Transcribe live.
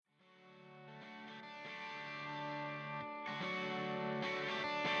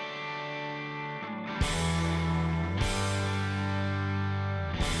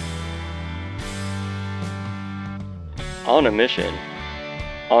On a mission,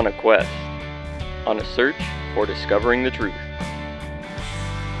 on a quest, on a search for discovering the truth.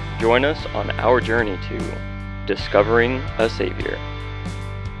 Join us on our journey to discovering a Savior.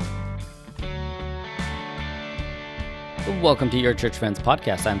 Welcome to Your Church Friends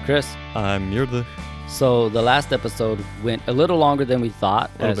podcast. I'm Chris. I'm Yurda. So the last episode went a little longer than we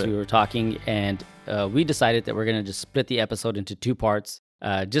thought as we were talking, and we decided that we're going to just split the episode into two parts,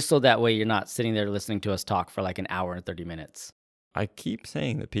 just so that way you're not sitting there listening to us talk for like an hour and 30 minutes. I keep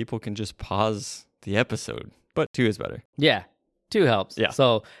saying that people can just pause the episode, but 2 is better. Yeah, 2 helps. Yeah.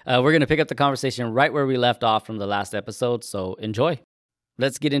 So we're going to pick up the conversation right where we left off from the last episode, so enjoy.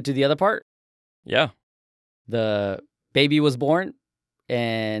 Let's get into the other part. Yeah. The baby was born,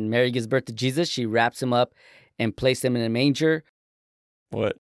 and Mary gives birth to Jesus. She wraps him up and places him in a manger.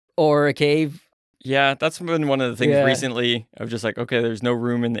 What? Or a cave. Yeah, that's been one of the things Yeah. recently of just like, okay, there's no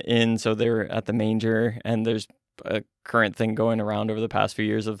room in the inn, so they're at the manger, and there's a current thing going around over the past few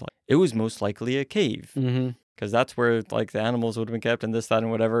years of like, it was most likely a cave, because that's where like the animals would have been kept and this, that, and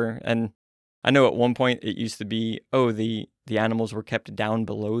whatever. And I know at one point it used to be, the animals were kept down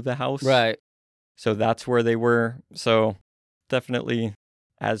below the house. Right. So that's where they were. So definitely,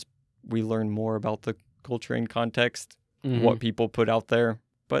 as we learn more about the culture and context, what people put out there.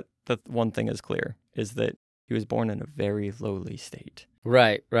 But the one thing is clear, is that he was born in a very lowly state.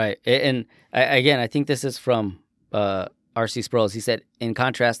 Right. And I think this is from R.C. Sproul. He said, in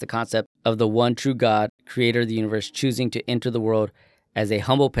contrast, the concept of the one true God, creator of the universe, choosing to enter the world as a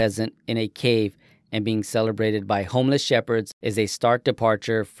humble peasant in a cave and being celebrated by homeless shepherds is a stark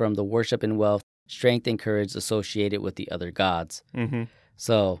departure from the worship and wealth, strength and courage associated with the other gods. Mm-hmm.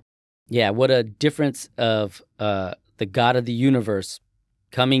 So, yeah, what a difference of the God of the universe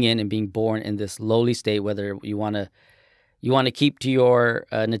coming in and being born in this lowly state, whether you want to keep to your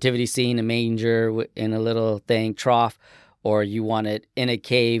nativity scene, a manger in a little thing, trough, or you want it in a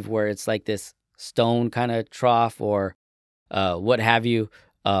cave where it's like this stone kind of trough or what have you.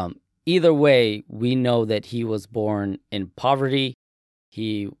 Either way, we know that he was born in poverty.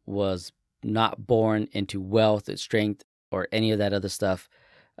 He was not born into wealth and strength or any of that other stuff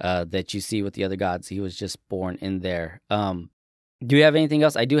that you see with the other gods. He was just born in there. Do you have anything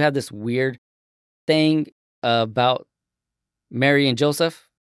else? I do have this weird thing about Mary and Joseph.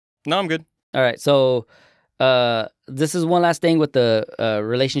 No, I'm good. All right. So this is one last thing with the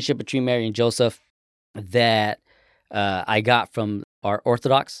relationship between Mary and Joseph that I got from our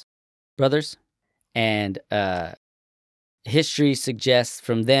Orthodox brothers. And history suggests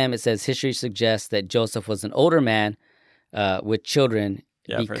from them, it says history suggests that Joseph was an older man with children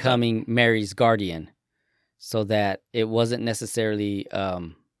becoming Mary's guardian. So that it wasn't necessarily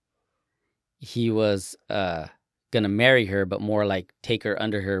he was going to marry her, but more like take her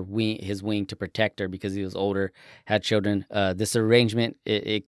under his wing to protect her because he was older, had children. This arrangement,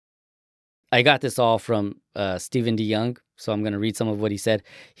 I got this all from Stephen DeYoung, so I'm going to read some of what he said.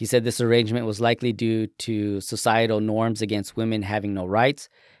 He said this arrangement was likely due to societal norms against women having no rights.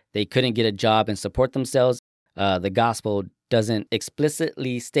 They couldn't get a job and support themselves. The gospel doesn't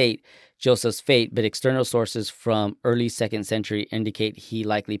explicitly state Joseph's fate, but external sources from early 2nd century indicate he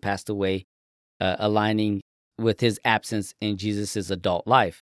likely passed away, aligning with his absence in Jesus' adult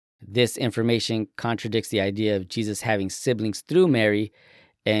life. This information contradicts the idea of Jesus having siblings through Mary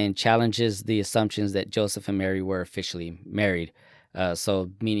and challenges the assumptions that Joseph and Mary were officially married.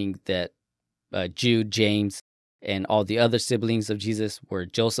 So meaning that Jude, James, and all the other siblings of Jesus were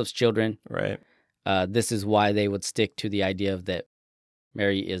Joseph's children. Right. This is why they would stick to the idea of that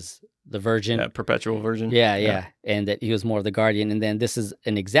Mary is the virgin. Yeah, perpetual virgin. Yeah. And that he was more of the guardian. And then this is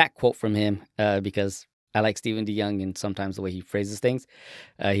an exact quote from him because I like Stephen DeYoung and sometimes the way he phrases things.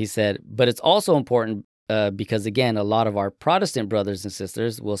 He said, but it's also important because, again, a lot of our Protestant brothers and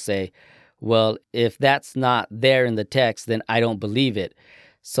sisters will say, well, if that's not there in the text, then I don't believe it.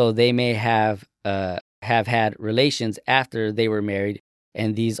 So they may have had relations after they were married,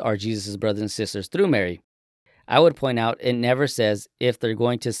 and these are Jesus' brothers and sisters through Mary. I would point out it never says if they're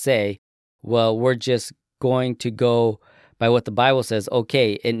going to say, well, we're just going to go by what the Bible says.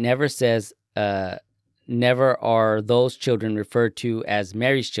 Okay, it never says, never are those children referred to as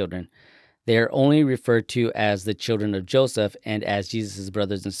Mary's children. They are only referred to as the children of Joseph and as Jesus'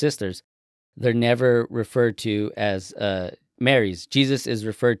 brothers and sisters. They're never referred to as Mary's. Jesus is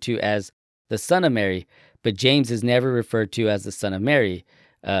referred to as the son of Mary, but James is never referred to as the son of Mary,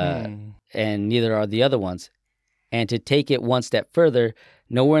 and neither are the other ones. And to take it one step further,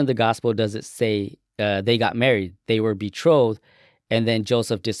 nowhere in the gospel does it say they got married. They were betrothed, and then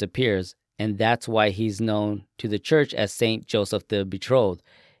Joseph disappears. And that's why he's known to the church as Saint Joseph the Betrothed.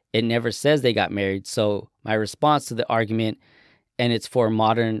 it never says they got married. So my response to the argument, and it's for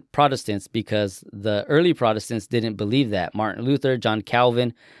modern Protestants, because the early Protestants didn't believe that. Martin Luther, John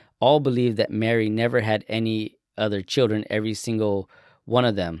Calvin, all believed that Mary never had any other children, every single one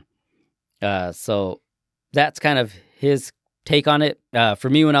of them. So that's kind of his take on it. For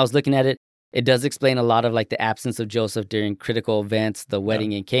me, when I was looking at it, it does explain a lot of like the absence of Joseph during critical events, the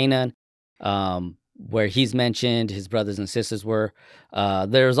wedding in Canaan, where he's mentioned, his brothers and sisters were.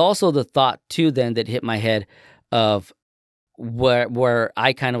 There's also the thought too then that hit my head of where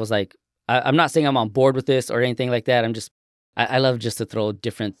I kind of was like, I'm not saying I'm on board with this or anything like that. I love just to throw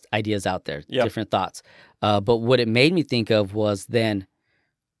different ideas out there, different thoughts. But what it made me think of was then,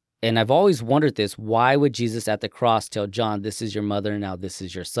 and I've always wondered this, why would Jesus at the cross tell John, this is your mother, and now this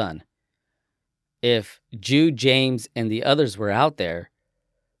is your son? If Jude, James, and the others were out there,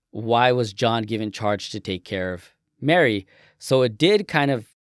 why was John given charge to take care of Mary? So it did kind of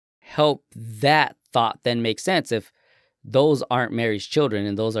help that thought then make sense. If those aren't Mary's children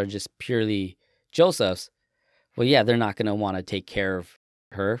and those are just purely Joseph's, well, yeah, they're not going to want to take care of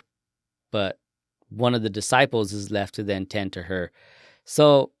her, but one of the disciples is left to then tend to her.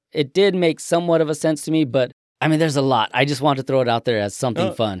 So it did make somewhat of a sense to me, but I mean, there's a lot. I just want to throw it out there as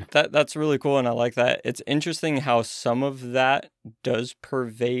something fun. That's really cool, and I like that. It's interesting how some of that does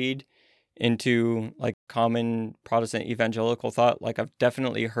pervade into like common Protestant evangelical thought. Like I've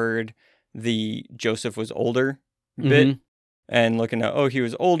definitely heard the Joseph was older bit, and looking at, he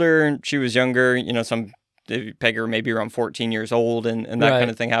was older and she was younger. You know, some peg her maybe around 14 years old and that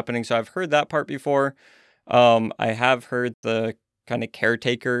kind of thing happening. So I've heard that part before. I have heard the kind of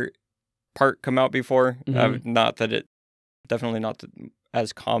caretaker part come out before. Definitely not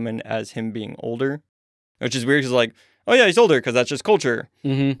as common as him being older, which is weird because like, oh yeah, he's older because that's just culture.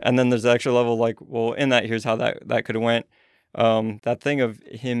 And then there's the extra level like, well, in that, here's how that could have went. That thing of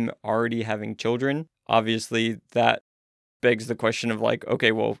him already having children, obviously that begs the question of like,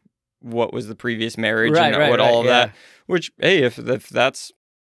 okay, well, what was the previous marriage all of that? Which, hey,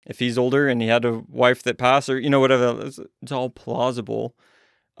 if he's older and he had a wife that passed or, whatever, it's all plausible.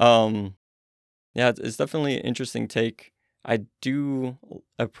 Yeah, it's definitely an interesting take. I do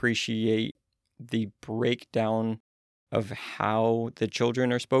appreciate the breakdown of how the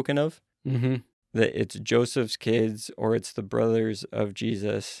children are spoken of. That it's Joseph's kids or it's the brothers of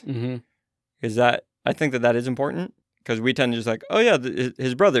Jesus. Is that, I think that is important because we tend to just like, oh yeah,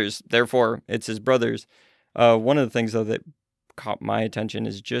 his brothers, therefore it's his brothers. One of the things though that caught my attention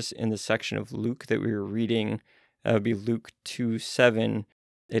is just in the section of Luke that we were reading. That would be Luke 2:7.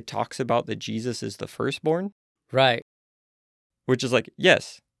 It talks about that Jesus is the firstborn. Right. Which is like,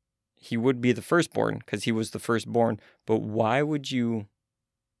 yes, he would be the firstborn because he was the firstborn. But why would you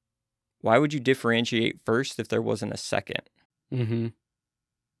differentiate first if there wasn't a second?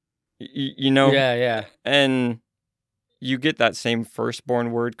 Yeah. And you get that same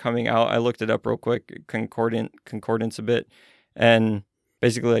firstborn word coming out. I looked it up real quick, concordance a bit. And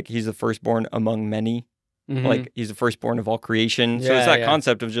basically like he's the firstborn among many. Like he's the firstborn of all creation. So it's that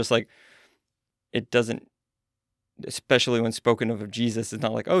concept of just like, it doesn't, especially when spoken of Jesus, it's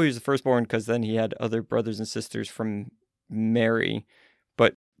not like, oh, he's the firstborn because then he had other brothers and sisters from Mary.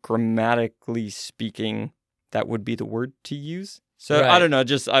 But grammatically speaking, that would be the word to use. So I don't know,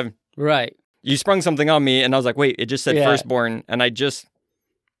 you sprung something on me and I was like, wait, it just said firstborn. And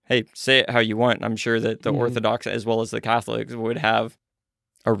hey, say it how you want. I'm sure that the Orthodox as well as the Catholics would have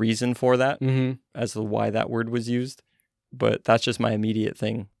a reason for that as to why that word was used. But that's just my immediate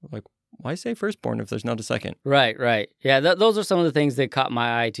thing. Like, why say firstborn if there's not a second? Right. Yeah, those are some of the things that caught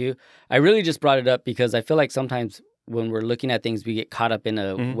my eye too. I really just brought it up because I feel like sometimes when we're looking at things, we get caught up in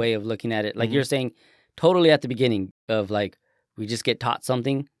a way of looking at it. Like you're saying totally at the beginning of like, we just get taught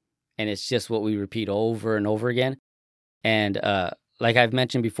something and it's just what we repeat over and over again. And like I've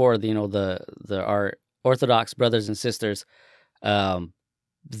mentioned before, our Orthodox brothers and sisters,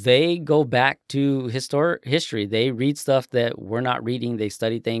 they go back to history. They read stuff that we're not reading. They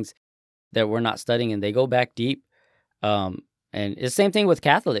study things that we're not studying, and they go back deep. And it's the same thing with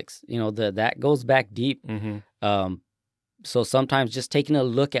Catholics. That goes back deep. So sometimes just taking a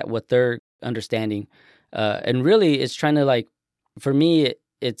look at what they're understanding, and really, it's trying to like, for me,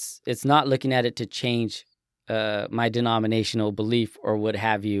 it's not looking at it to change my denominational belief or what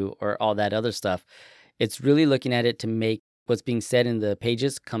have you or all that other stuff. It's really looking at it to make what's being said in the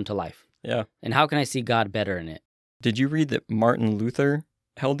pages come to life. Yeah. And how can I see God better in it? Did you read that Martin Luther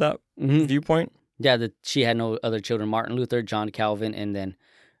held that viewpoint? Yeah, that she had no other children. Martin Luther, John Calvin, and then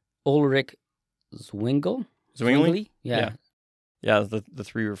Ulrich Zwingli? Yeah, the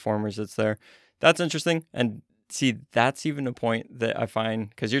three reformers that's there. That's interesting. And see, that's even a point that I find,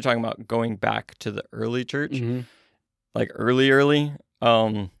 because you're talking about going back to the early church, like early. You're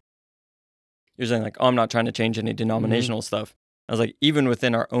saying like, oh, I'm not trying to change any denominational stuff. I was like, even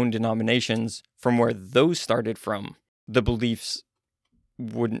within our own denominations, from where those started from, the beliefs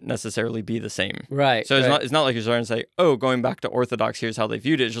wouldn't necessarily be the same. Right. So it's not like you're starting to say, oh, going back to Orthodox, here's how they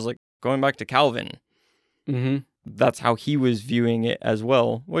viewed it. It's just like going back to Calvin. That's how he was viewing it as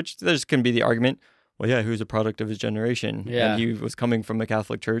well, which there's can be the argument, well, yeah, he was a product of his generation. Yeah. And he was coming from the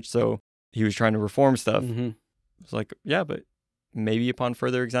Catholic Church, so he was trying to reform stuff. It's like, yeah, but maybe upon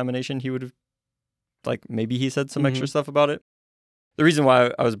further examination, he would have, like, maybe he said some extra stuff about it. The reason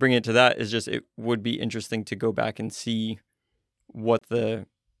why I was bringing it to that is just it would be interesting to go back and see what the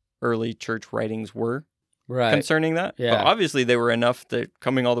early church writings were concerning that. Yeah. But obviously they were enough that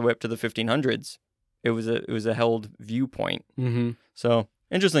coming all the way up to the 1500s, it was a held viewpoint. So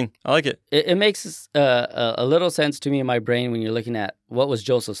interesting. I like it. It makes a little sense to me in my brain when you're looking at what was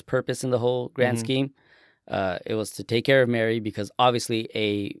Joseph's purpose in the whole grand scheme. It was to take care of Mary, because obviously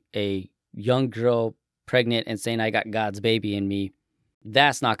a young girl pregnant and saying, I got God's baby in me,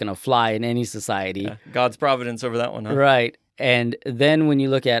 that's not going to fly in any society. Yeah. God's providence over that one, huh? Right. And then when you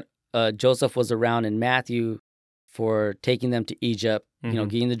look at Joseph was around in Matthew for taking them to Egypt,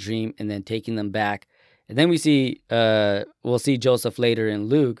 getting the dream and then taking them back. And then we'll see Joseph later in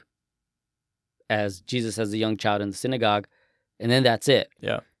Luke as Jesus as a young child in the synagogue. And then that's it.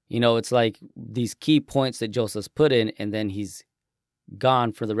 Yeah. It's like these key points that Joseph's put in, and then he's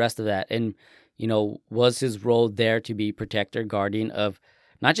gone for the rest of that. And, was his role there to be protector, guardian of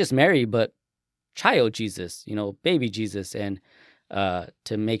not just Mary, but child Jesus, baby Jesus, and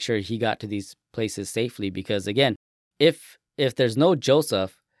to make sure he got to these places safely. Because again, if there's no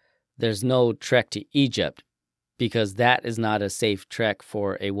Joseph, there's no trek to Egypt, because that is not a safe trek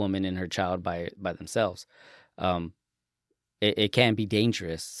for a woman and her child by themselves. It can be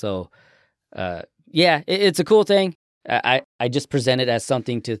dangerous. So, it's a cool thing. I just present it as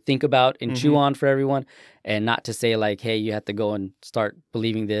something to think about and chew on for everyone, and not to say like, hey, you have to go and start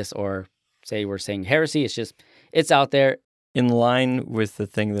believing this, or say we're saying heresy. It's just, it's out there. In line with the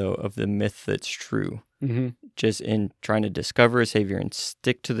thing, though, of the myth that's true, just in trying to discover a savior and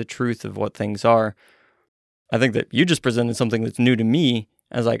stick to the truth of what things are, I think that you just presented something that's new to me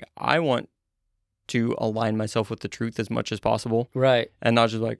as like, I want to align myself with the truth as much as possible. Right. And not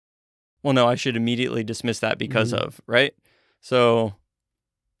just like, well, no, I should immediately dismiss that because of, right? So,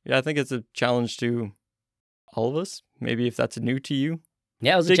 yeah, I think it's a challenge to all of us. Maybe if that's new to you.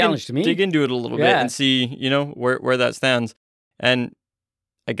 Yeah, it was a challenge to me. Dig into it a little bit and see, where that stands. And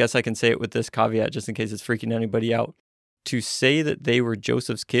I guess I can say it with this caveat, just in case it's freaking anybody out. To say that they were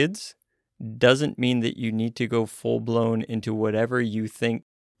Joseph's kids doesn't mean that you need to go full-blown into whatever you think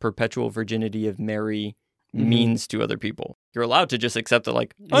perpetual virginity of Mary means to other people. You're allowed to just accept it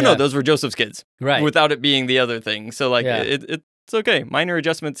like, oh no, those were Joseph's kids. Right. Without it being the other thing. So like, it's okay. Minor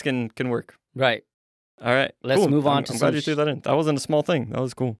adjustments can work. Right. All right. Let's move on to I'm glad you threw that in. That wasn't a small thing. That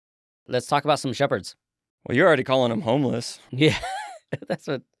was cool. Let's talk about some shepherds. Well, you're already calling them homeless. Yeah. That's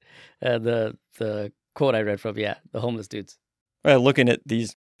what the quote I read from. Yeah. The homeless dudes. Looking at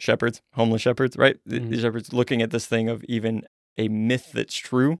these shepherds, homeless shepherds, right? These shepherds looking at this thing of even a myth that's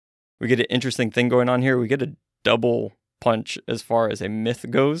true. We get an interesting thing going on here. We get a double punch as far as a myth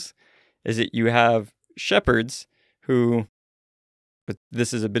goes, is that you have shepherds who, but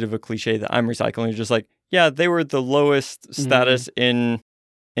this is a bit of a cliche that I'm recycling, just like, yeah, they were the lowest status in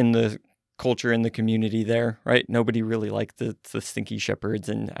the culture, in the community there, right? Nobody really liked the stinky shepherds,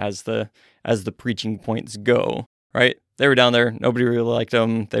 and as the preaching points go, right? They were down there, nobody really liked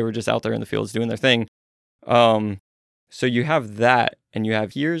them. They were just out there in the fields doing their thing. So you have that, and you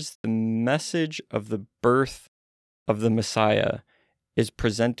have here's the message of the birth of the Messiah is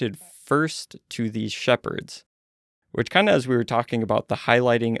presented first to these shepherds, which kind of, as we were talking about, the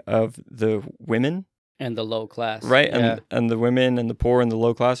highlighting of the women and the low class, right? And the women and the poor and the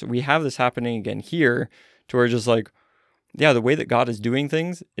low class. We have this happening again here, to where just like, yeah, the way that God is doing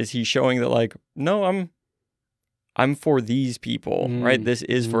things is he's showing that like, no, I'm for these people, right? This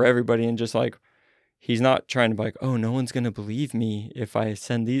is for everybody. And just like, he's not trying to be like, oh, no one's going to believe me if I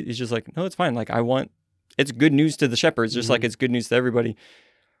send these. He's just like, no, it's fine. Like, it's good news to the shepherds, just like it's good news to everybody.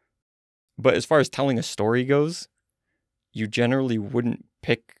 But as far as telling a story goes, you generally wouldn't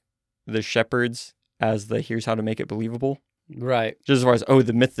pick the shepherds as the here's how to make it believable. Right. Just as far as,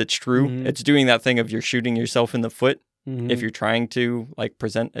 the myth that's true. It's doing that thing of you're shooting yourself in the foot if you're trying to like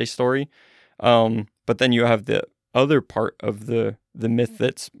present a story. But then you have the other part of the myth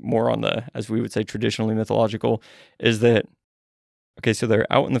that's more on the, as we would say, traditionally mythological, is that Okay, so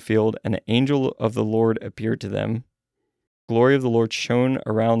they're out in the field, and an angel of the Lord appeared to them. Glory of the Lord shone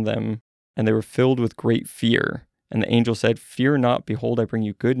around them, and they were filled with great fear. And the angel said, "Fear not, behold, I bring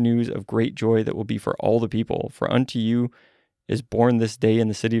you good news of great joy that will be for all the people. For unto you is born this day in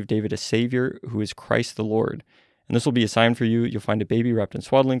the city of David a Savior, who is Christ the Lord. And this will be a sign for you. You'll find a baby wrapped in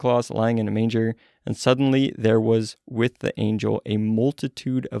swaddling cloths, lying in a manger." And suddenly there was with the angel a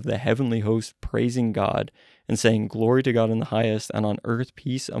multitude of the heavenly host praising God and saying, "Glory to God in the highest, and on earth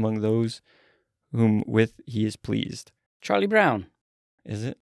peace among those whom with he is pleased." Charlie Brown. Is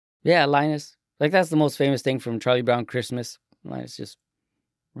it? Yeah, Linus. Like, that's the most famous thing from Charlie Brown Christmas. Linus just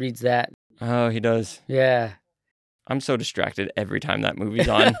reads that. Oh, he does. Yeah. I'm so distracted every time that movie's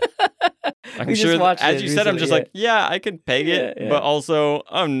on. I'm We just sure, watched as it you said, I'm just recently, like, yeah, I can peg it, Yeah. but also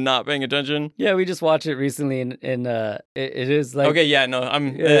I'm not paying attention. Yeah, we just watched it recently, and it is like... Okay, yeah, no,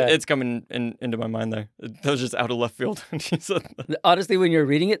 Yeah. it's coming into my mind there. That was just out of left field. Honestly, when you're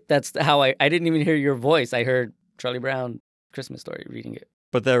reading it, that's how I didn't even hear your voice. I heard Charlie Brown Christmas Story reading it.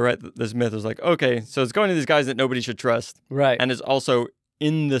 But they're right. This myth was like, okay, so it's going to these guys that nobody should trust. Right. And it's also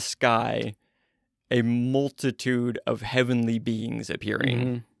in the sky, a multitude of heavenly beings appearing.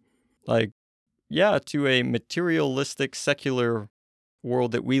 Mhm. Like, yeah, to a materialistic, secular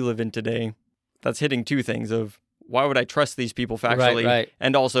world that we live in today, that's hitting two things of, why would I trust these people factually? Right.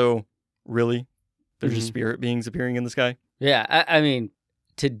 And also, really? There's just Mhm. spirit beings appearing in the sky? Yeah, I mean,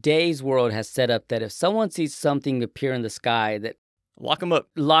 today's world has set up that if someone sees something appear in the sky, that Lock them up.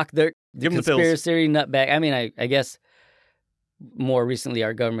 lock their Give 'em the pills. conspiracy nut bag. I mean, I guess more recently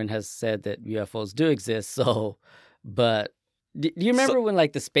our government has said that UFOs do exist. So, but do you remember when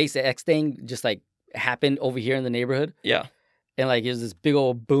like the SpaceX thing just like happened over here in the neighborhood? Yeah. And like it was this big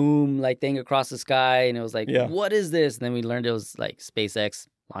old boom like thing across the sky, and it was like, Yeah. what is this? And then we learned it was like SpaceX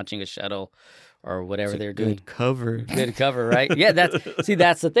launching a shuttle or whatever they're doing. Good cover. Good cover, right? Yeah,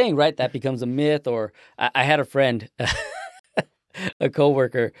 that's the thing, right? That becomes a myth. Or I had a friend, a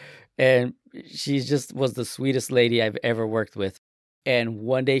coworker, and she just was the sweetest lady I've ever worked with. And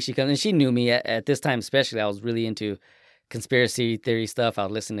one day she comes, and she knew me at this time, especially. I was really into conspiracy theory stuff. I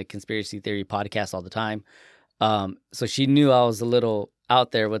would listen to conspiracy theory podcasts all the time. So she knew I was a little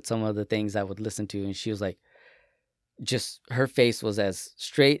out there with some of the things I would listen to, and she was like, just her face was as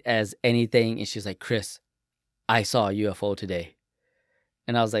straight as anything, and she was like, "Chris, I saw a UFO today."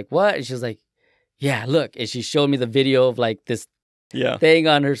 And I was like, "What?" And she was like, "Yeah, look." And she showed me the video of like this Yeah. thing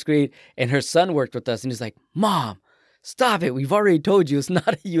on her screen, and her son worked with us, and he's like, "Mom, stop it. We've already told you it's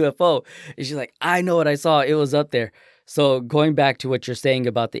not a UFO." And she's like, "I know what I saw. It was up there." So going back to what you're saying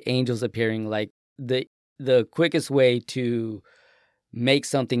about the angels appearing, like the quickest way to make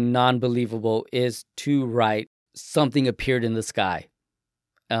something non-believable is to write something appeared in the sky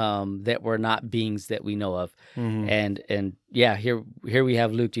that were not beings that we know of. Mhm. And yeah, here we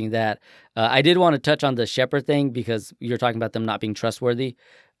have Luke doing that. I did want to touch on the shepherd thing because you're talking about them not being trustworthy.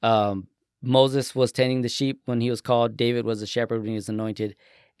 Moses was tending the sheep when he was called. David was a shepherd when he was anointed.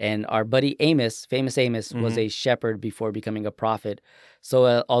 And our buddy Amos, famous Amos, was a shepherd before becoming a prophet.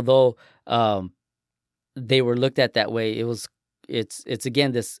 So although they were looked at that way, it's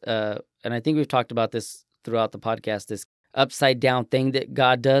again this, and I think we've talked about this throughout the podcast, this upside down thing that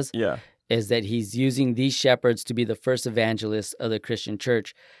God does. Yeah. Is that he's using these shepherds to be the first evangelists of the Christian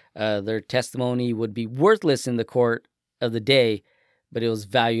church. Their testimony would be worthless in the court of the day, but it was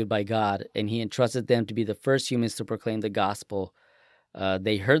valued by God, and he entrusted them to be the first humans to proclaim the gospel.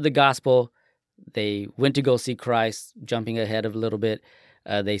 They heard the gospel. They went to go see Christ, jumping ahead of a little bit.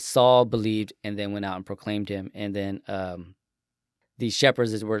 They saw, believed, and then went out and proclaimed him. And then these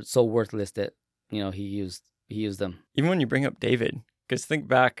shepherds were so worthless that, he used them. Even when you bring up David, because think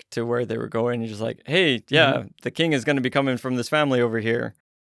back to where they were going, you're just like, hey, yeah, the king is going to be coming from this family over here.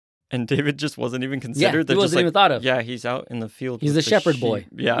 And David just wasn't even considered. Yeah, he wasn't even thought of. Yeah, he's out in the field. He's with a the shepherd sheep. boy.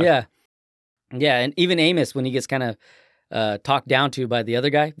 Yeah. Yeah. And even Amos, when he gets kind of talked down to by the other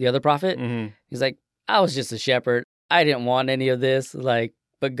guy, the other prophet, he's like, "I was just a shepherd. I didn't want any of this.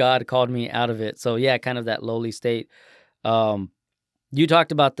 But God called me out of it." So yeah, kind of that lowly state. You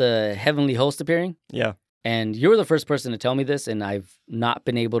talked about the heavenly host appearing. Yeah. And you were the first person to tell me this, and I've not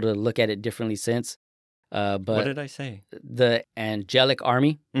been able to look at it differently since. But what did I say? The angelic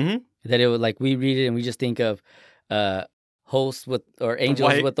army. That it would, like, we read it and we just think of hosts with, or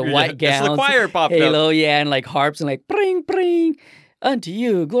angels with the white gowns. It's the choir popped halo, up. yeah, and like harps and like bring, bring, unto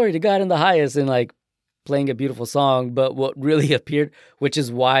you, glory to God in the highest, and like playing a beautiful song. But what really appeared, which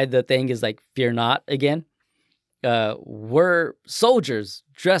is why the thing is like, fear not again, were soldiers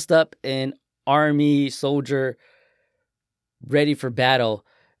dressed up in army, soldier, ready for battle.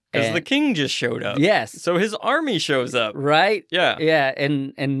 Because the king just showed up. Yes. So his army shows up. Right? Yeah. Yeah.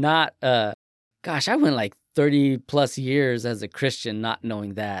 And not, gosh, I went like 30 plus years as a Christian not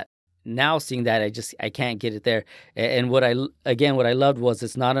knowing that. Now seeing that, I can't get it there. And what I loved was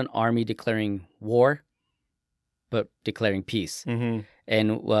it's not an army declaring war, but declaring peace. Mm-hmm. And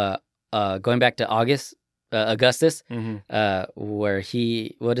going back to Augustus, Mm-hmm. where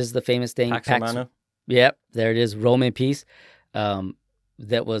what is the famous thing? Pax Romana. Yep, there it is, Roman peace.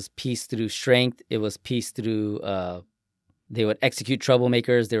 That was peace through strength. It was peace through, they would execute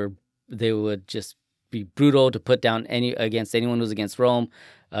troublemakers. They would just be brutal to put down against anyone who's against Rome.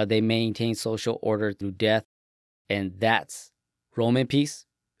 They maintained social order through death, and that's Roman peace.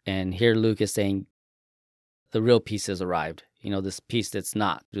 And here Luke is saying the real peace has arrived. This peace that's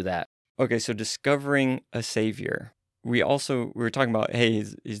not through that. Okay, so discovering a savior. We were talking about, hey,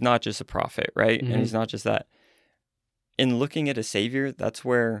 he's not just a prophet, right? Mm-hmm. And he's not just that. In looking at a savior, that's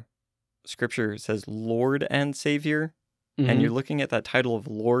where Scripture says Lord and Savior. Mm-hmm. And you're looking at that title of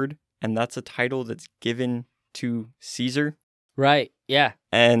Lord, and that's a title that's given to Caesar. Right, yeah.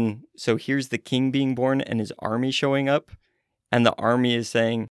 And so here's the king being born and his army showing up. And the army is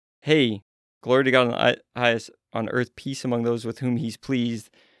saying, hey, glory to God on the highest, on earth, peace among those with whom he's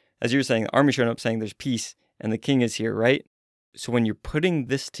pleased. As you were saying, the army showing up saying there's peace and the king is here, right? So when you're putting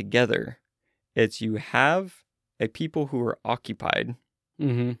this together, it's you have a people who are occupied.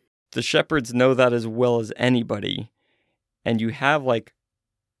 Mm-hmm. The shepherds know that as well as anybody. And you have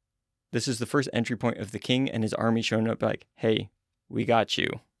this is the first entry point of the king and his army showing up like, hey, we got you.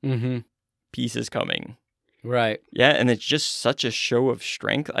 Mm-hmm. Peace is coming. Right. Yeah, and it's just such a show of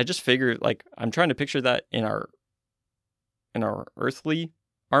strength. I just figure, I'm trying to picture that in our earthly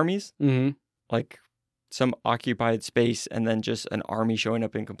armies. Mm-hmm. Like some occupied space and then just an army showing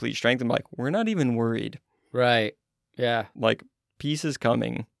up in complete strength. I'm like, we're not even worried. Right. Yeah. Like, peace is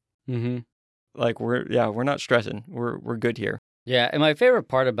coming. Mm-hmm. Like, we're not stressing. We're good here. Yeah, and my favorite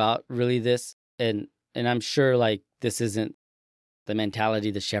part about really this, and I'm sure this isn't the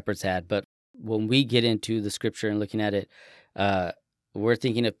mentality the shepherds had, but when we get into the scripture and looking at it, we're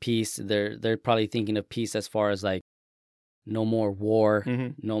thinking of peace. They're probably thinking of peace as far as no more war,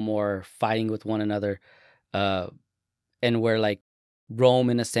 no more fighting with one another, and where Rome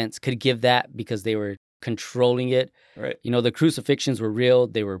in a sense could give that because they were controlling it. Right. The crucifixions were real.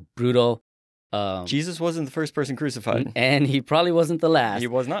 They were brutal. Jesus wasn't the first person crucified. And he probably wasn't the last. He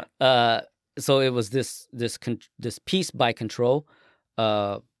was not. So it was this peace by control,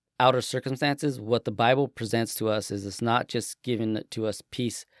 outer circumstances. What the Bible presents to us is it's not just giving to us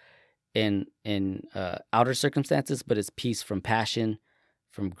peace in outer circumstances, but it's peace from passion,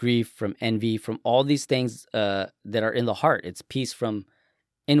 from grief, from envy, from all these things that are in the heart. It's peace from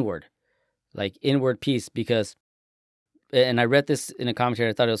inward, inward peace, because. And I read this in a commentary.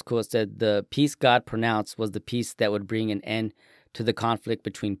 I thought it was cool. It said, the peace God pronounced was the peace that would bring an end to the conflict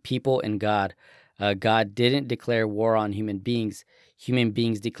between people and God. God didn't declare war on human beings. Human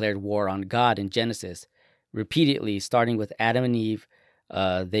beings declared war on God in Genesis. Repeatedly, starting with Adam and Eve,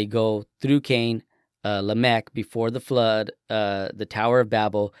 they go through Cain, Lamech, before the flood, the Tower of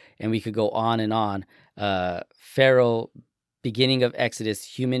Babel, and we could go on and on. Pharaoh, beginning of Exodus,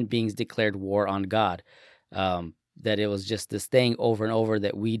 human beings declared war on God. That it was just this thing over and over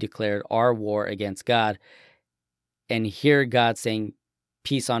that we declared our war against God. And here God saying,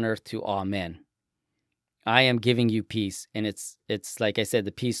 peace on earth to all men. I am giving you peace. And it's like I said,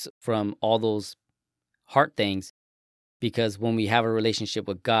 the peace from all those heart things, because when we have a relationship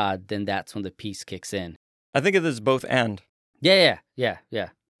with God, then that's when the peace kicks in. I think of this both and. Yeah.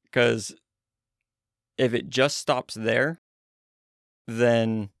 Because if it just stops there,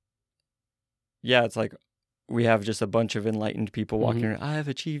 then, yeah, it's like we have just a bunch of enlightened people walking around, I have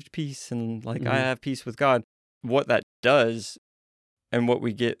achieved peace, and I have peace with God. What that does, and what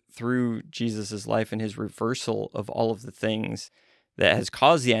we get through Jesus's life and his reversal of all of the things that has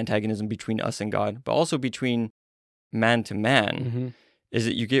caused the antagonism between us and God, but also between man to man, is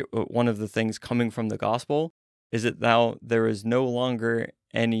that you get one of the things coming from the gospel is that now there is no longer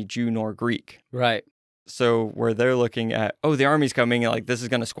any Jew nor Greek. Right. So where they're looking at, the army's coming, and this is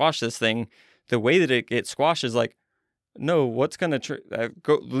going to squash this thing, the way that it gets squashed is no, what's going to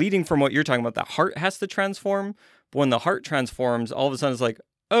go leading from what you're talking about, the heart has to transform. But when the heart transforms, all of a sudden it's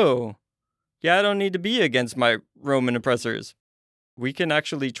I don't need to be against my Roman oppressors. We can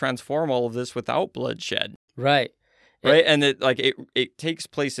actually transform all of this without bloodshed. Right. Right. And it takes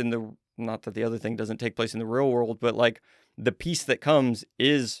place in the, not that the other thing doesn't take place in the real world, but the peace that comes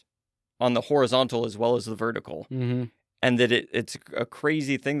is on the horizontal as well as the vertical. Mm-hmm. And that it's a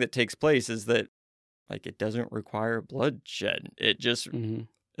crazy thing that takes place is that it doesn't require bloodshed. It just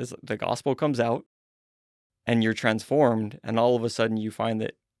is the gospel comes out and you're transformed, and all of a sudden you find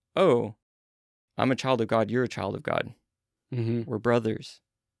that, oh, I'm a child of God, you're a child of God. Mm-hmm. We're brothers.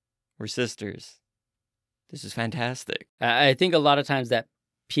 We're sisters. This is fantastic. I think a lot of times that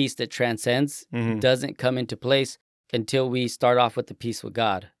peace that transcends Mhm. doesn't come into place until we start off with the peace with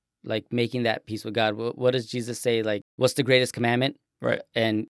God, like making that peace with God. What does Jesus say? Like, what's the greatest commandment? Right.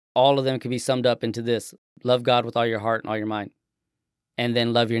 And all of them can be summed up into this: love God with all your heart and all your mind, and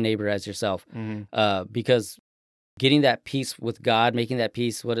then love your neighbor as yourself. Mhm. Because getting that peace with God, making that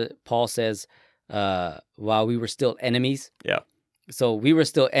peace, Paul says, while we were still enemies. Yeah. So we were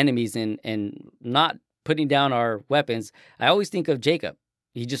still enemies and not putting down our weapons. I always think of Jacob.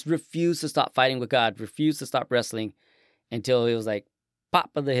 He just refused to stop fighting with God, refused to stop wrestling until it was like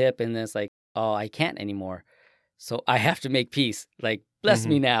pop of the hip. And then it's like, oh, I can't anymore. So I have to make peace. Like, bless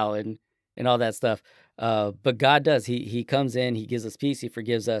me now and all that stuff. But God does. He comes in, he gives us peace, he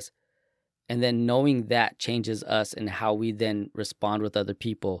forgives us. And then knowing that changes us and how we then respond with other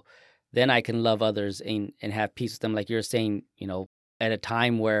people. Then I can love others and have peace with them. Like you're saying, at a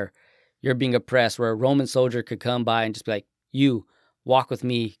time where you're being oppressed, where a Roman soldier could come by and just be like, you walk with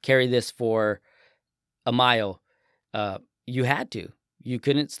me, carry this for a mile. You had to. You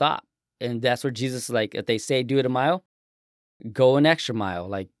couldn't stop. And that's where Jesus is like, if they say do it a mile, go an extra mile.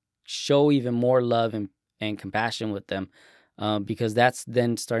 Like, show even more love and compassion with them. Because that's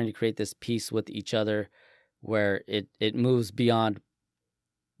then starting to create this peace with each other where it moves beyond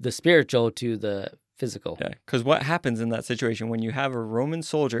the spiritual to the physical. Yeah, because what happens in that situation when you have a Roman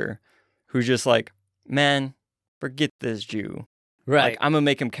soldier who's just like, man, forget this Jew. Right. Like, I'm going to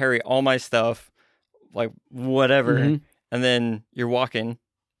make him carry all my stuff, like, whatever. Mm-hmm. And then you're walking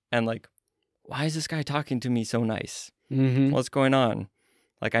and like, why is this guy talking to me so nice? Mm-hmm. What's going on?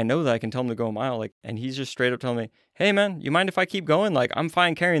 Like, I know that I can tell him to go a mile, like, and he's just straight up telling me, hey, man, you mind if I keep going? Like, I'm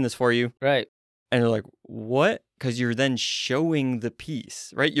fine carrying this for you. Right. And you're like, what? Because you're then showing the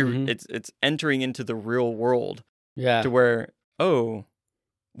peace, right? It's entering into the real world. Yeah. To where, oh,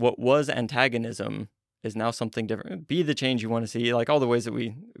 what was antagonism is now something different. Be the change you want to see, like all the ways that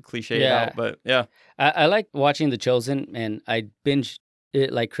we cliche it out. But yeah. I like watching The Chosen, and I binge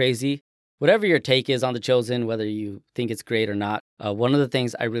it like crazy. Whatever your take is on The Chosen, whether you think it's great or not, one of the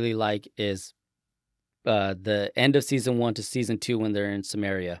things I really like is the end of season 1 to season 2 when they're in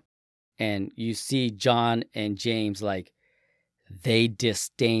Samaria. And you see John and James, like, they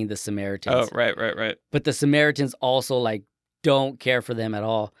disdain the Samaritans. Oh, right. But the Samaritans also, like, don't care for them at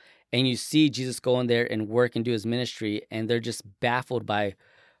all. And you see Jesus go in there and work and do his ministry, and they're just baffled by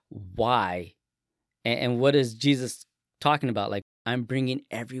why. And what is Jesus talking about? Like, I'm bringing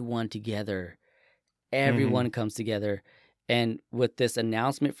everyone together. Everyone comes together. And with this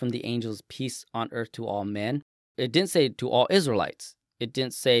announcement from the angels, peace on earth to all men, it didn't say to all Israelites. It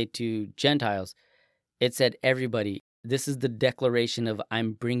didn't say to Gentiles. It said everybody. This is the declaration of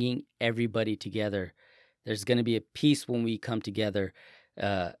I'm bringing everybody together. There's going to be a peace when we come together.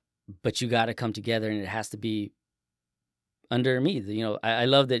 But you got to come together, and it has to be under me. I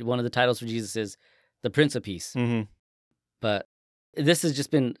love that one of the titles for Jesus is the Prince of Peace. Mm-hmm. But this has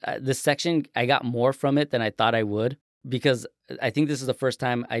just been, this section, I got more from it than I thought I would, because I think this is the first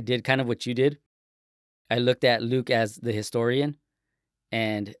time I did kind of what you did. I looked at Luke as the historian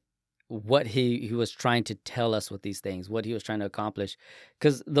and what he was trying to tell us with these things, what he was trying to accomplish.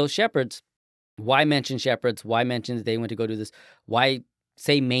 Because those shepherds, why mention shepherds? Why mention that they went to go do this? Why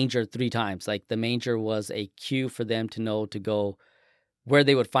say manger 3 times? Like, the manger was a cue for them to know to go where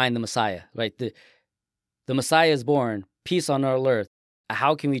they would find the Messiah, right? The Messiah is born, peace on our earth.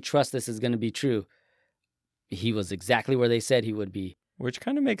 How can we trust this is going to be true? He was exactly where they said he would be. Which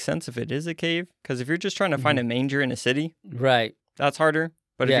kind of makes sense if it is a cave. Because if you're just trying to find a manger in a city, right, that's harder.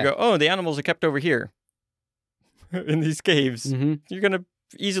 But if you go, oh, the animals are kept over here in these caves, you're going to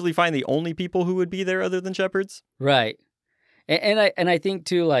easily find the only people who would be there other than shepherds. Right. And I think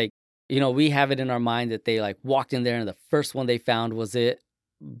too, like, we have it in our mind that they like walked in there and the first one they found was it.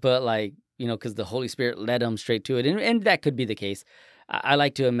 But like, because the Holy Spirit led them straight to it. And that could be the case. I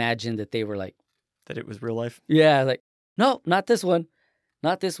like to imagine that they were like, that it was real life. Yeah. Like, no, not this one.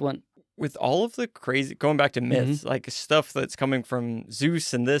 Not this one. With all of the crazy, going back to myths, like stuff that's coming from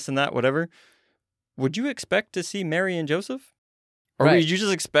Zeus and this and that, whatever, would you expect to see Mary and Joseph? Or would you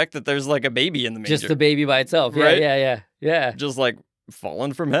just expect that there's like a baby in the manger? Just the baby by itself. Yeah, right? Yeah. Just like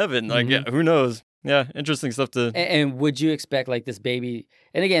fallen from heaven. Like, yeah, who knows? Yeah, interesting stuff to... And would you expect like this baby,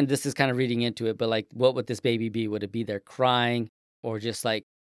 and again, this is kind of reading into it, but like, what would this baby be? Would it be there crying or just like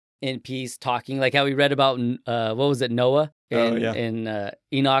in peace talking? Like how we read about, what was it, Noah and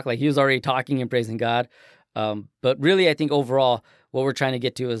Enoch? Like he was already talking and praising God. But really, I think overall, what we're trying to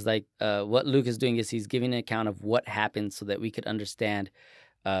get to is like what Luke is doing is he's giving an account of what happened so that we could understand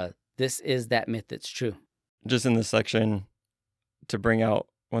this is that myth that's true. Just in this section, to bring out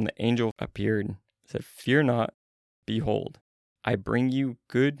when the angel appeared, it said, "Fear not, behold, I bring you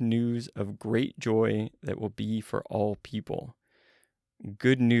good news of great joy that will be for all people."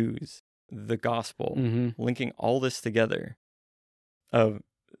 Good news, the gospel, linking all this together of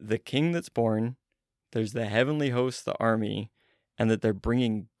the king that's born, there's the heavenly host, the army, and that they're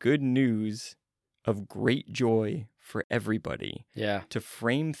bringing good news of great joy for everybody. Yeah. To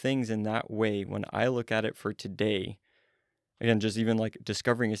frame things in that way, when I look at it for today, again, just even like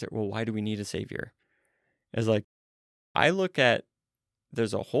discovering is that, well, why do we need a savior? It's like, I look at,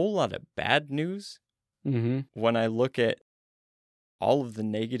 there's a whole lot of bad news when I look at all of the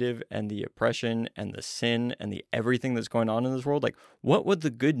negative and the oppression and the sin and the everything that's going on in this world. Like, what would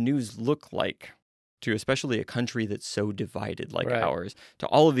the good news look like to especially a country that's so divided like ours? To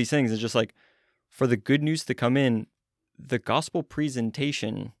all of these things, it's just like, for the good news to come in, the gospel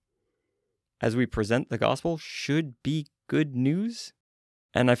presentation as we present the gospel should be good news.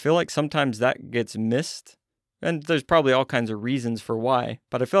 And I feel like sometimes that gets missed. And there's probably all kinds of reasons for why.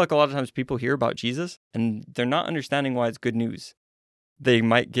 But I feel like a lot of times people hear about Jesus and they're not understanding why it's good news. They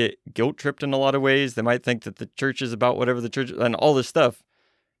might get guilt tripped in a lot of ways. They might think that the church is about whatever the church and all this stuff.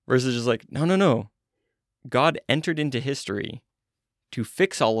 Versus just like, no. God entered into history to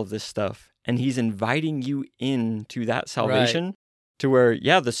fix all of this stuff. And he's inviting you into that salvation to where,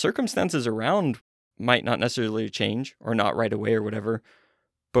 yeah, the circumstances around might not necessarily change or not right away or whatever.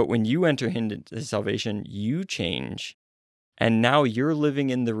 But when you enter into salvation, you change. And now you're living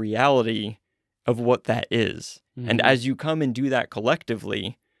in the reality of what that is. And as you come and do that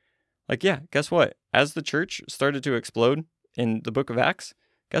collectively, like, yeah, guess what? As the church started to explode in the book of Acts,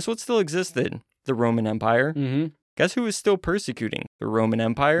 guess what still existed? The Roman Empire. Guess who is still persecuting? The Roman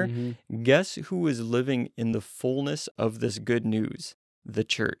Empire. Guess who is living in the fullness of this good news? The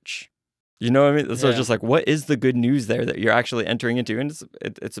church. You know what I mean? So it's just like, what is the good news there that you're actually entering into? And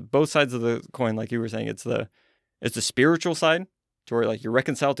it's both sides of the coin, like you were saying. It's the spiritual side, to where like you're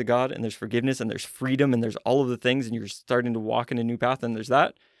reconciled to God and there's forgiveness and there's freedom and there's all of the things and you're starting to walk in a new path and there's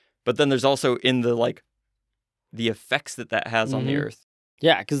that. But then there's also in the like the effects that has on the earth.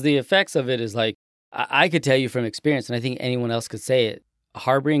 Yeah, because the effects of it is like, I could tell you from experience, and I think anyone else could say it,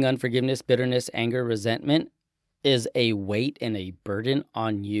 harboring unforgiveness, bitterness, anger, resentment is a weight and a burden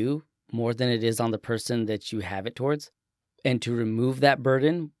on you more than it is on the person that you have it towards. And to remove that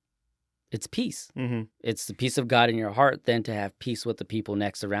burden, it's peace. It's the peace of God in your heart, then to have peace with the people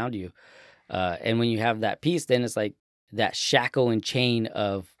next around you. And when you have that peace, then it's like that shackle and chain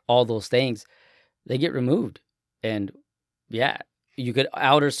of all those things, they get removed. And yeah, you could,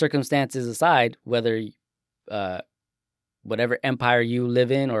 outer circumstances aside, whether whatever empire you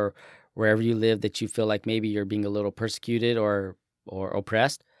live in or wherever you live that you feel like maybe you're being a little persecuted or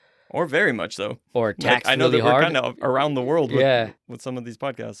oppressed. Or very much so. Or taxed I know really that we're hard. kind of around the world with some of these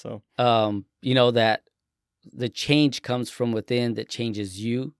podcasts. So, you know, that the change comes from within that changes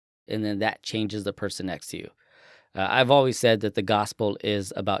you, and then that changes the person next to you. I've always said that the gospel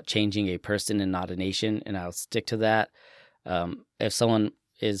is about changing a person and not a nation, and I'll stick to that. If someone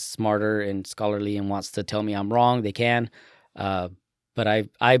is smarter and scholarly and wants to tell me I'm wrong, they can. But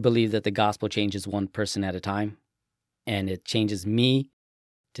I believe that the gospel changes one person at a time, and it changes me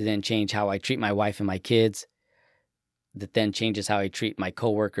to then change how I treat my wife and my kids, that then changes how I treat my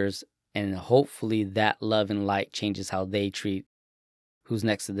coworkers, and hopefully that love and light changes how they treat who's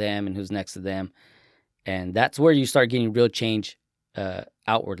next to them and who's next to them. And that's where you start getting real change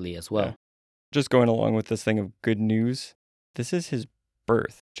outwardly as well. Yeah. Just going along with this thing of good news, this is his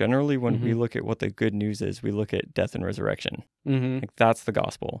birth. Generally, when we look at what the good news is, we look at death and resurrection. Like, that's the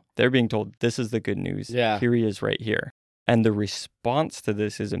gospel. They're being told, this is the good news. Yeah. Here he is right here. And the response to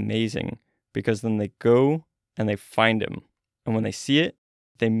this is amazing, because then they go and they find him. And when they see it,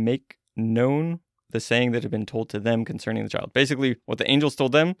 they make known the saying that had been told to them concerning the child. Basically, what the angels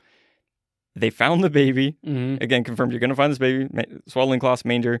told them, they found the baby. Again, confirmed, you're going to find this baby, swaddling cloths,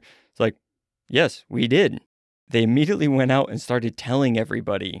 manger. It's like, yes, we did. They immediately went out and started telling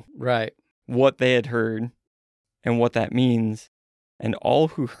everybody what they had heard and what that means. And all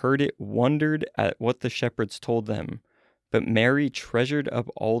who heard it wondered at what the shepherds told them. But Mary treasured up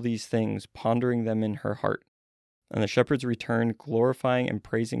all these things, pondering them in her heart. And the shepherds returned, glorifying and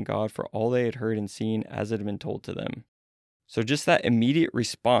praising God for all they had heard and seen as it had been told to them. So just that immediate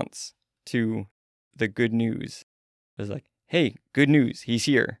response to the good news is like, hey, good news, he's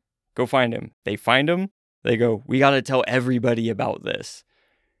here. Go find him. They find him. They go, we got to tell everybody about this.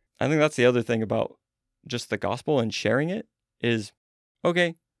 I think that's the other thing about just the gospel and sharing it is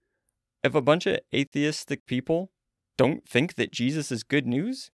okay, if a bunch of atheistic people don't think that Jesus is good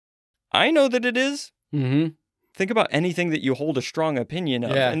news, I know that it is. Mm-hmm. Think about anything that you hold a strong opinion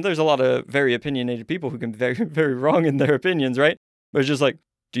of. Yeah. And there's a lot of very opinionated people who can be very, very wrong in their opinions, right? But it's just like,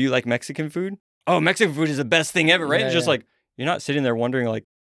 do you like Mexican food? Oh, Mexican food is the best thing ever, right? Yeah, It's just yeah. like, you're not sitting there wondering like,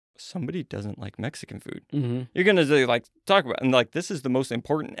 somebody doesn't like Mexican food. Mm-hmm. You're going to like talk about, and like, this is the most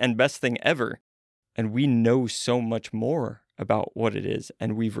important and best thing ever. And we know so much more about what it is,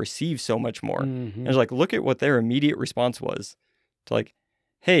 and we've received so much more. Mm-hmm. And it's like, look at what their immediate response was to like,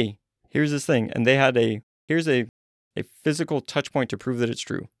 hey, here's this thing. And they had here's a physical touch point to prove that it's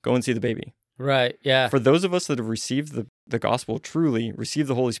true. Go and see the baby. Right. Yeah. For those of us that have received the gospel, truly received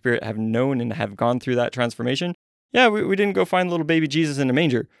the Holy Spirit, have known and have gone through that transformation. Yeah, we didn't go find little baby Jesus in a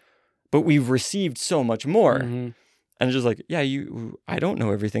manger, but we've received so much more. Mm-hmm. And it's just like, yeah, I don't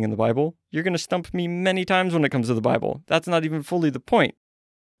know everything in the Bible. You're going to stump me many times when it comes to the Bible. That's not even fully the point.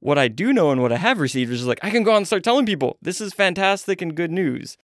 What I do know and what I have received is just like, I can go out and start telling people, this is fantastic and good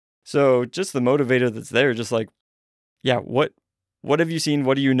news. So just the motivator that's there, just like, yeah, what have you seen?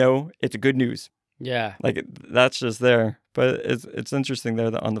 What do you know? It's good news. Yeah. Like, that's just there. But it's interesting there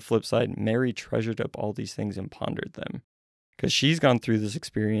that on the flip side, Mary treasured up all these things and pondered them. Because she's gone through this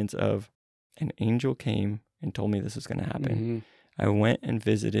experience of an angel came and told me this was going to happen. Mm-hmm. I went and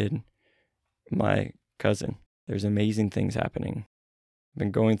visited my cousin. There's amazing things happening. I've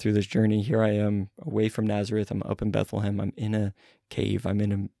been going through this journey. Here I am away from Nazareth. I'm up in Bethlehem. I'm in a cave. I'm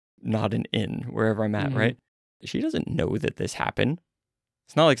in not an inn, wherever I'm at, Mm-hmm. right? She doesn't know that this happened.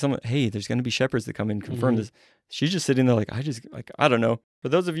 It's not like someone, hey, there's going to be shepherds that come and confirm Mm-hmm. this. She's just sitting there like, I don't know. For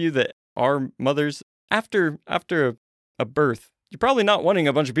those of you that are mothers, after a birth, you're probably not wanting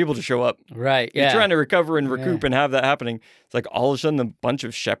a bunch of people to show up. Right. Yeah. You're trying to recover and recoup Yeah. and have that happening. It's like all of a sudden a bunch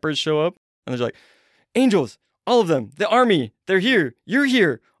of shepherds show up and they're like, angels, all of them, the army, they're here. You're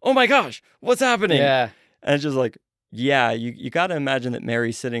here. Oh my gosh, what's happening? Yeah. And it's just like, yeah, you got to imagine that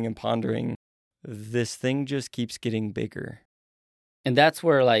Mary's sitting and pondering, this thing just keeps getting bigger. And that's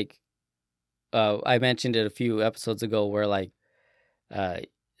where, like, I mentioned it a few episodes ago, where like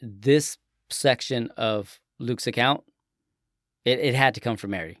this section of Luke's account, it had to come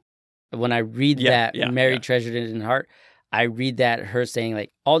from Mary. When I read Mary treasured it in her heart, I read that her saying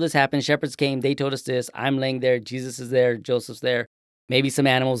like, all this happened, shepherds came, they told us this, I'm laying there, Jesus is there, Joseph's there, maybe some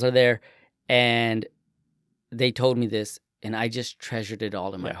animals are there, and they told me this, and I just treasured it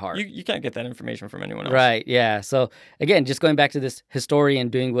all in my heart. You can't get that information from anyone else. Right, yeah. So again, just going back to this historian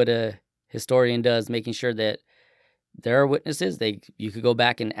doing what a historian does, making sure that there are witnesses. You could go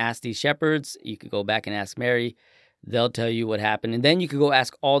back and ask these shepherds, you could go back and ask Mary, they'll tell you what happened. And then you could go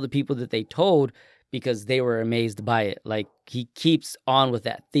ask all the people that they told, because they were amazed by it. Like, he keeps on with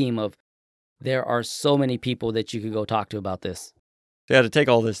that theme of there are so many people that you could go talk to about this. So yeah, to take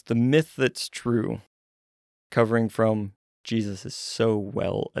all this, the myth that's true, covering from Jesus, is so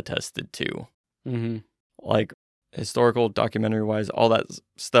well attested to. Mm-hmm. Like, historical, documentary-wise, all that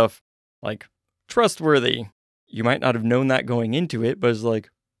stuff, like, trustworthy. You might not have known that going into it, but it's like,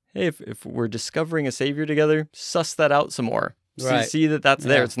 hey, if we're discovering a savior together, suss that out some more. Right. See that that's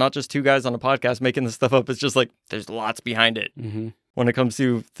there. Yeah. It's not just two guys on a podcast making this stuff up. It's just like, there's lots behind it. Mm-hmm. When it comes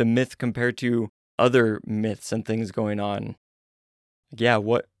to the myth compared to other myths and things going on, yeah,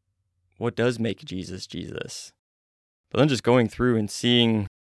 what does make Jesus Jesus? But then just going through and seeing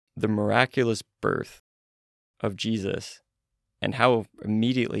the miraculous birth of Jesus and how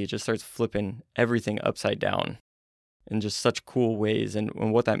immediately it just starts flipping everything upside down in just such cool ways, and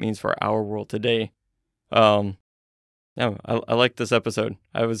what that means for our world today. Yeah, I like this episode.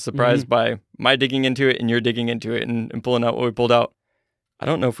 I was surprised by my digging into it and your digging into it and pulling out what we pulled out. I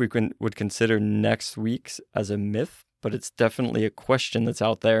don't know if we would consider next week's as a myth, but it's definitely a question that's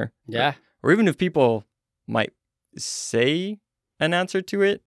out there. Yeah. Or even if people might say an answer to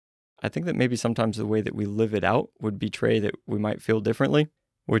it, I think that maybe sometimes the way that we live it out would betray that we might feel differently,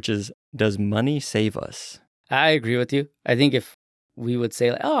 which is, does money save us? I agree with you. I think if we would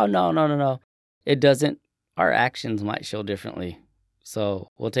say, like, oh, no, it doesn't, our actions might show differently. So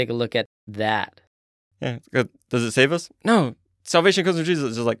we'll take a look at that. Yeah. Does it save us? No. Salvation comes from Jesus.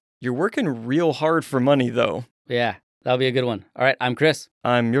 It's just like, you're working real hard for money, though. Yeah, that'll be a good one. All right, I'm Chris.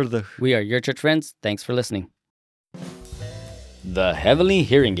 I'm Yurda. We are your church friends. Thanks for listening. The Heavenly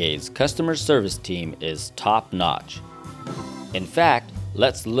Hearing Aids customer service team is top notch. In fact,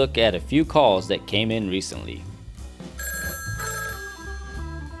 let's look at a few calls that came in recently.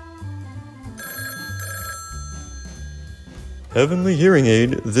 Heavenly Hearing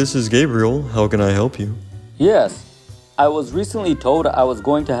Aid, this is Gabriel. How can I help you? Yes, I was recently told I was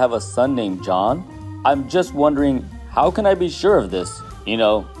going to have a son named John. I'm just wondering, how can I be sure of this?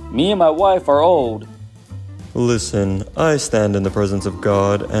 Me and my wife are old. Listen, I stand in the presence of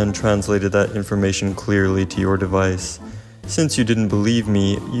God and translated that information clearly to your device. Since you didn't believe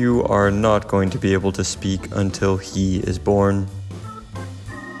me, you are not going to be able to speak until he is born.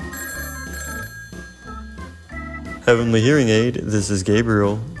 Heavenly Hearing Aid, this is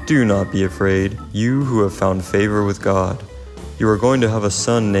Gabriel. Do not be afraid, you who have found favor with God. You are going to have a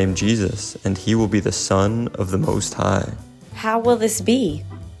son named Jesus, and he will be the Son of the Most High. How will this be?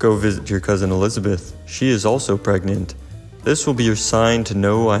 Go visit your cousin Elizabeth. She is also pregnant. This will be your sign to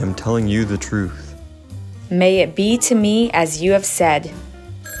know I am telling you the truth. May it be to me as you have said.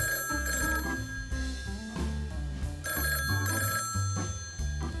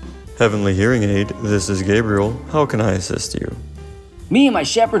 Heavenly Hearing Aid, this is Gabriel. How can I assist you? Me and my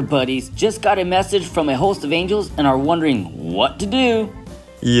shepherd buddies just got a message from a host of angels and are wondering what to do.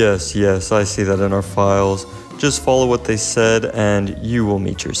 Yes, I see that in our files. Just follow what they said and you will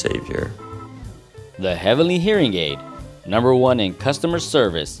meet your Savior. The Heavenly Hearing Aid, #1 in customer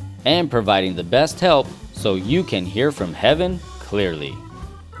service and providing the best help so you can hear from heaven clearly.